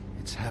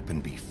 It's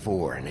happened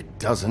before, and it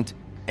doesn't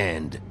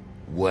end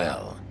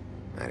well.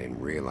 I didn't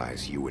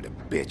realize you were the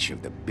bitch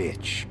of the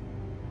bitch.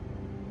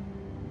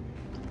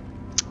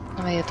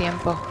 No me dio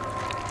tiempo.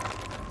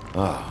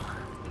 Oh,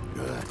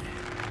 good.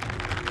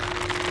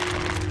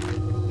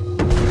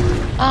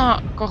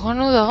 Ah,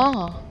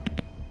 cojonudo.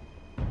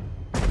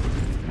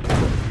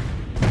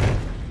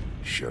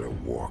 Should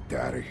have walked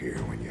out of here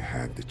when you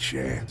had the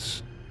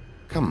chance.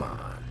 Come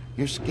on,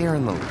 you're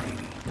scaring the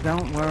lady.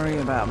 Don't worry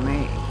about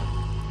me.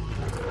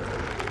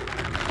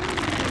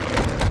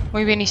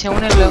 Muy bien, y se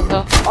unen los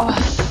dos. Oh.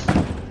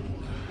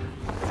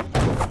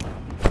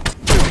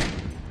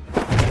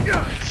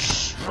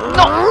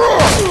 ¡No!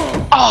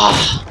 ¡Oh!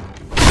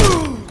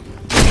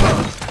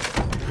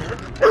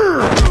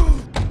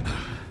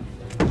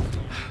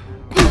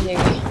 No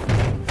llegué.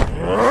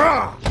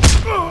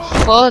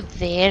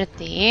 Joder,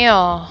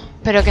 tío.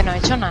 Pero que no he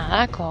hecho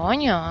nada,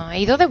 coño. He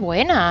ido de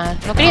buenas.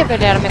 No quería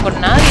pelearme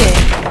con nadie.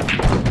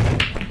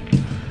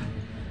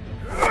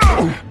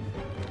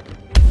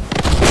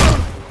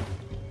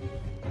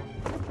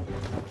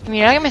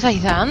 Mira lo que me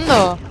estáis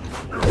dando.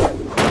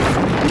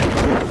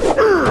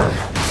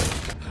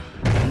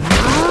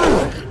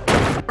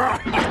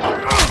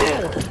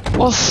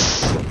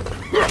 Uf.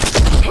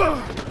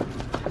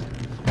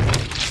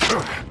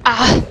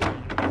 Ah.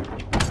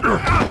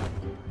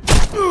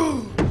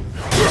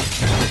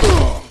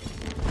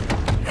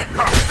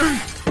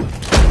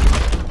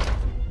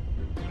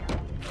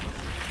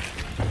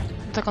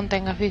 No te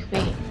contengas,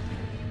 Bigby.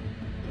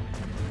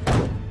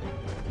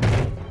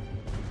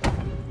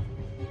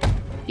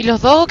 ¿Y los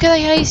dos os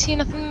quedáis ahí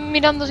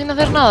mirando sin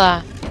hacer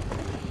nada?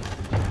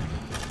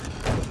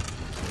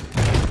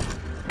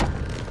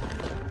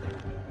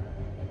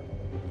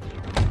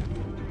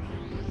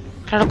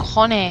 Claro,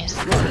 cojones.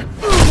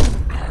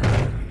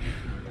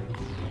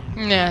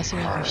 Así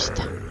me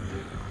gusta.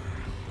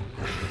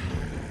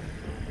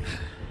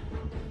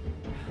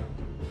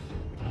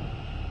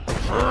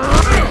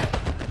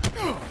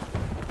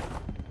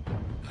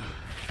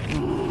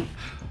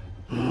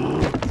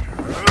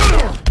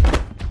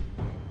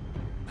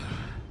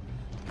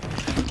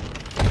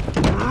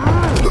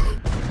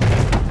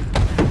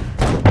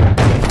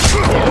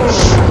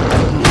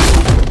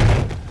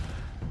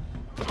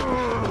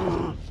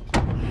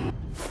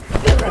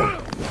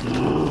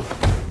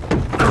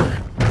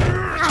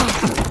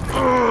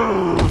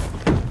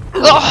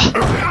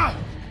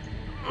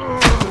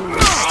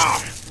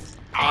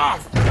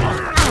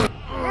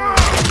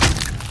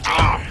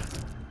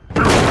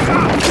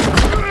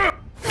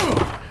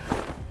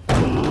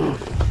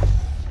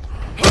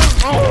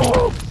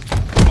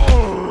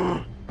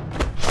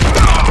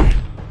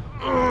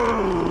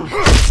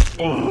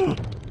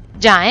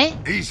 Ya, ¿eh?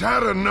 He's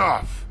had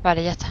enough.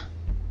 Vale, ya está.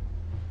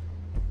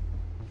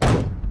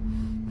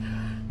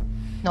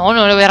 No,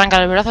 no le voy a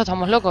arrancar el brazo,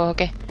 ¿estamos locos o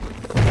qué?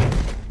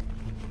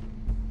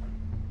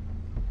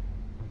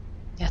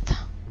 Ya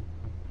está.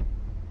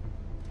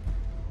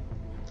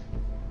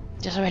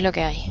 Ya sabéis lo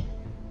que hay.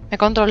 Me he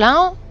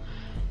controlado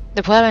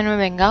después de haberme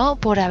vengado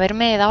por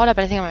haberme dado la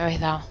paliza que me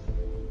habéis dado.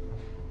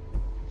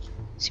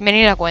 Sin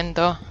venir a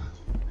cuento.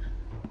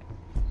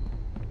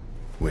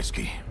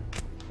 Whiskey.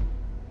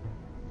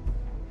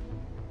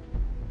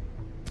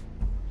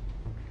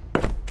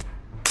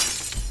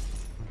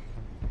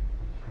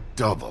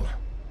 Double.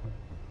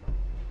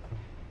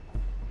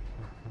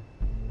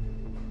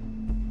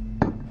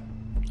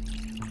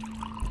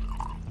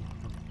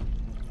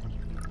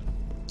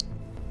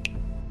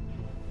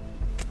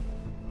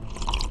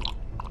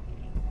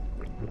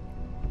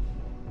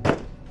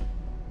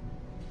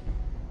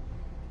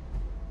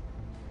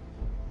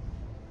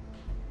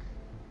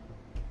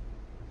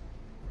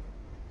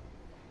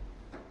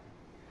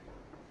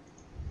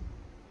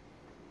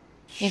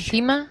 Y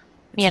encima,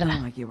 It's mierda.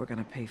 not like you were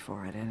gonna pay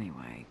for it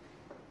anyway.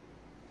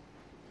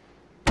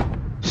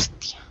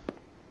 Hostia.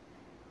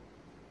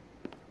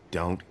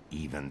 Don't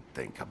even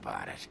think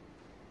about it.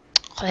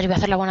 Joder, iba a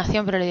hacer la buena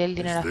acción, pero le di el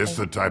dinero a Is this the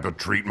Freddy. type of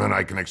treatment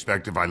I can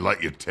expect if I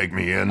let you take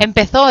me in?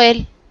 Empezó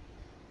él.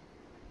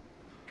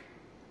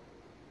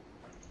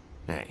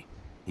 Hey,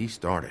 he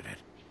started it.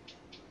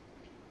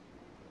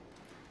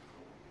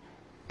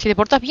 Si te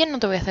portas bien, no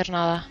te voy a hacer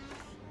nada.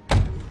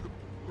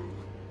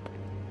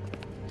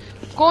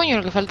 Coño,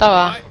 lo que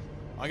faltaba.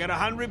 I got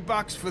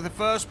 $100 for the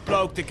first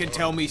bloke that can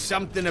tell me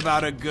something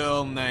about a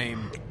girl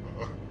named...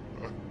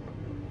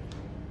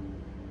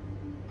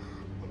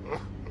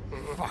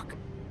 Fuck.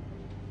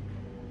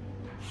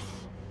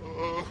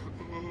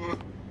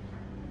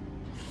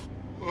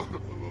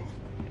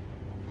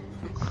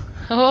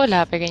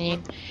 Hola,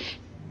 pequeñín.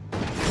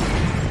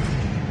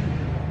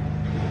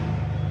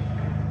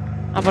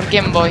 ¿A por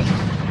quién voy?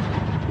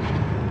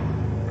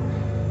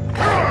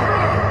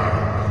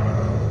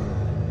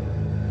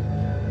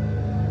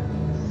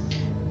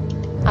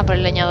 A por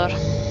el leñador.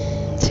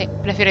 Sí,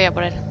 prefiero ir a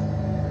por él.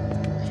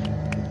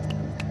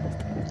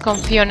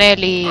 Confío en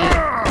él y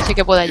sí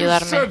que puede You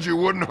ayudarme. said you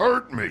wouldn't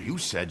hurt me. You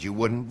said you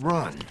wouldn't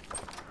run.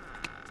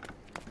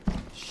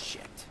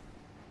 Shit.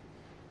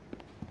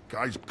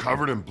 Guy's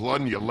covered in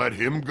blood and you let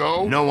him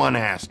go? No one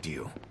asked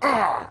you.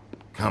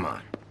 Come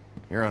on.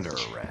 You're under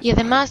arrest. Y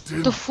además,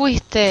 tú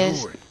fuiste...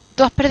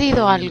 Tú has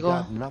perdido algo.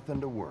 Got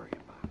nothing to worry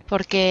about.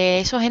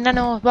 Porque esos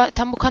enanos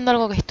están buscando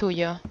algo que es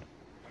tuyo.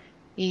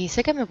 Y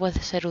sé que me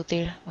puedes ser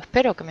útil. O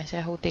espero que me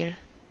seas útil.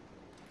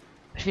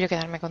 Prefiero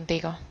quedarme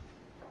contigo.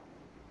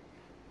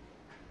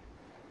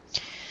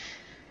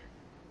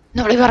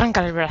 No le iba a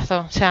arrancar el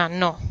brazo. O sea,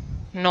 no.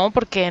 No,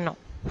 porque no.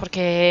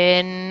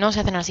 Porque no se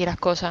hacen así las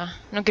cosas.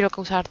 No quiero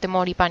causar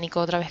temor y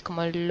pánico otra vez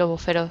como el lobo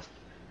feroz.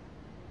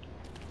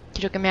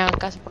 Quiero que me hagan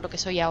caso por lo que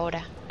soy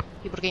ahora.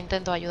 Y porque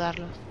intento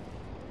ayudarlos.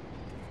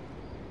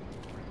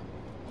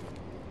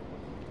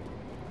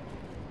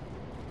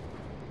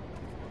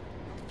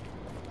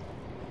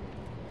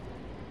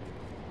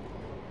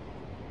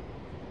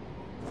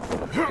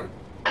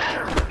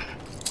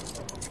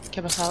 ¿Qué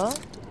ha pasado?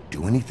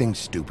 Do anything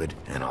stupid,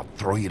 and I'll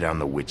throw you down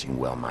the witching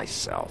well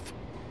myself.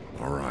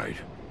 All right.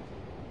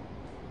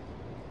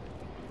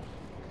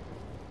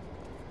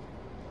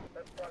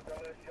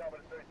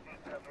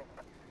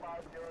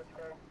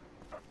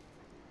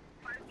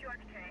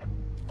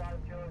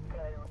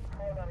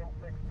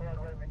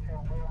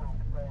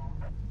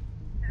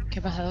 ¿Qué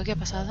ha pasado? ¿Qué ha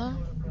pasado?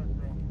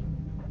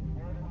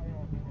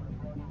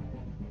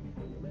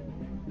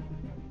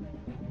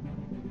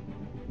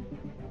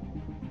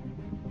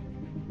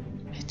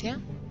 ¿Bestia?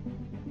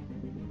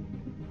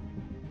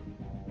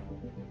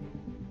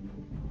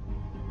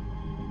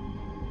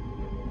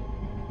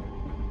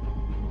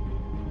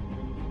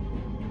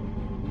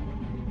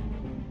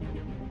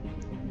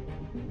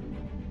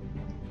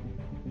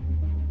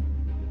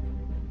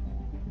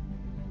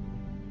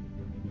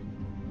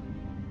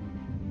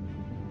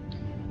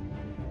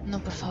 No,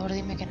 por favor,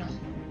 dime que no.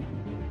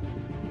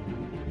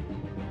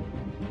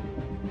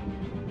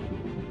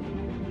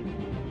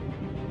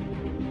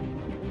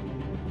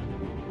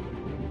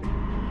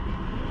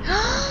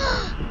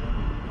 ¡Ah!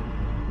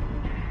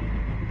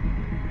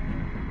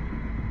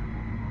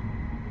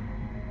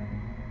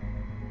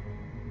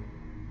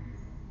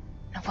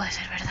 No puede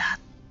ser verdad.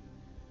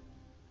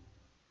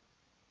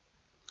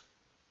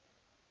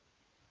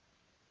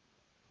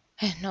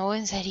 ¿No?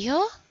 ¿En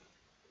serio?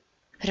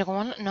 Pero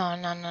cómo no... No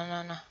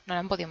la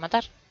han podido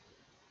matar.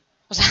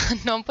 O sea,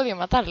 no han podido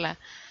matarla.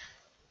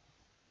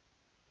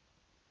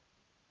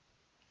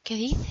 ¿Qué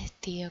dices,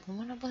 tío?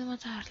 ¿Cómo no pueden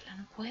matarla?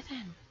 No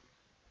pueden.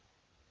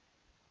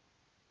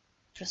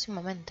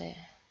 Próximamente,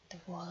 The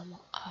World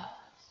Among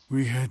Us.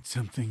 We had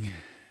something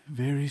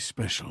very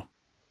special.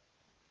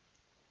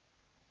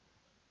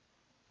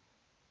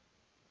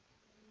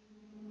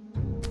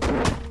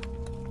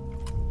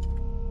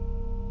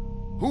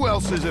 Who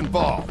else is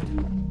involved?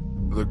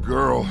 The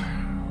girl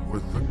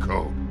with the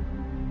coat.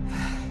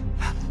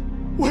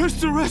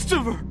 Where's the rest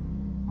of her?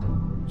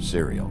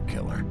 Serial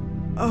killer.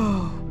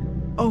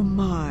 Oh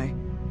my.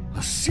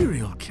 A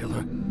serial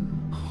killer?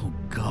 Oh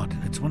God,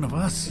 it's one of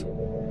us.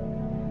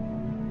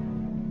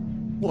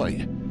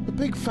 Wait, the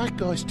big fat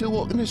guy still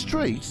walking the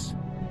streets?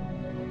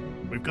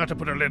 We've got to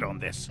put a lid on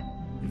this.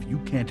 If you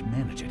can't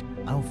manage it,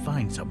 I'll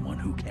find someone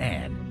who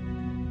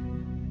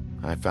can.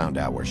 I found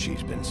out where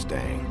she's been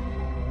staying.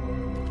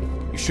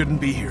 You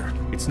shouldn't be here.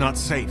 It's not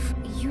safe.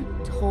 You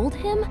told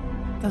him?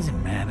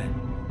 Doesn't matter.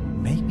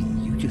 Maybe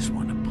you just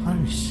want to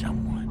punish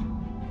someone.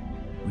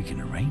 We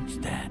can arrange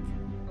that.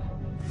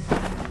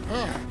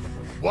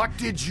 What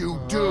did you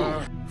do?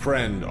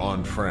 Friend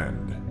on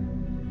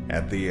friend.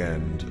 At the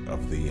end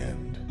of the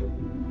end.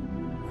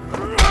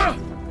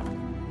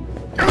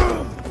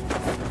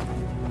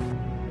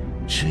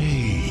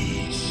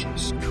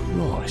 Jesus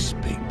Christ,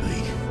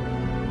 Bigby.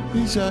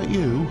 Is that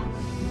you?